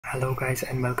Hello guys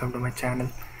and welcome to my channel.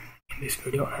 In this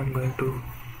video I'm going to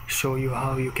show you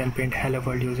how you can paint hello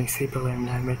world using C programming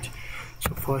language.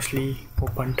 So firstly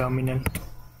open terminal,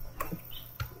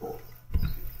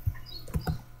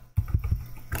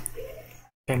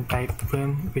 then type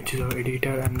vim, which is our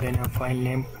editor, and then a file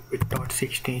name with .c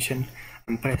extension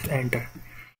and press enter.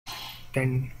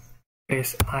 Then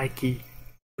press I key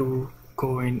to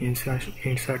go in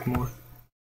insert mode.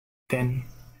 Then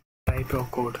type your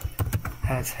code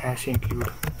as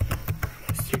 #include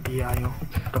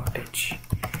stdio.h,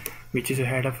 which is a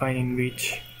header file in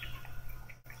which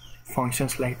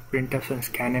functions like printf and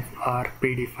scanf are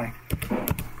predefined.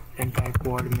 Then type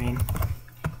word main,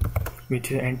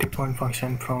 which is an entry point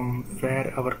function from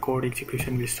where our code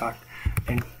execution will start.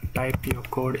 Then type your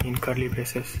code in curly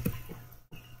braces.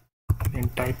 Then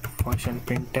type function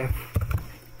printf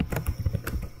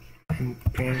and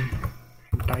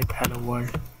type hello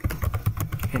world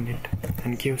in it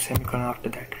and give semicolon after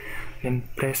that. Then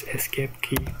press escape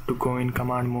key to go in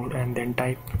command mode and then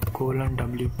type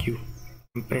 :wq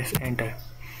and press enter.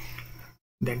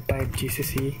 Then type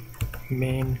gcc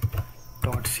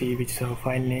main.c, which is our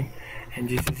file name, and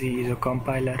gcc is a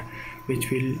compiler which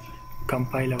will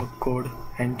compile our code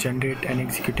and generate an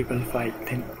executable file.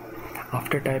 Then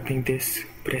after typing this,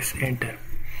 press enter.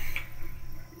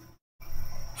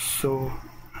 So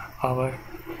our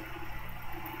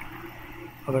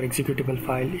executable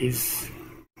file is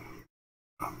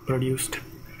produced.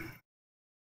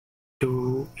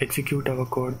 To execute our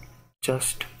code,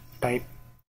 just type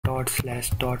 :/a.out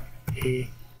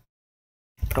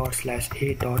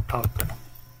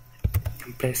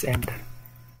and press enter.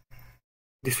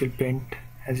 This will print,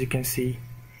 as you can see,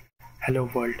 hello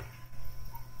world.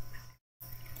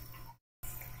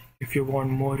 If you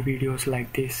want more videos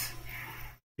like this,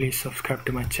 please subscribe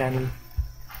to my channel.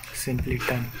 Simply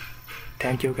done.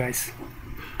 Thank you guys.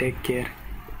 Take care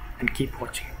and keep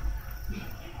watching.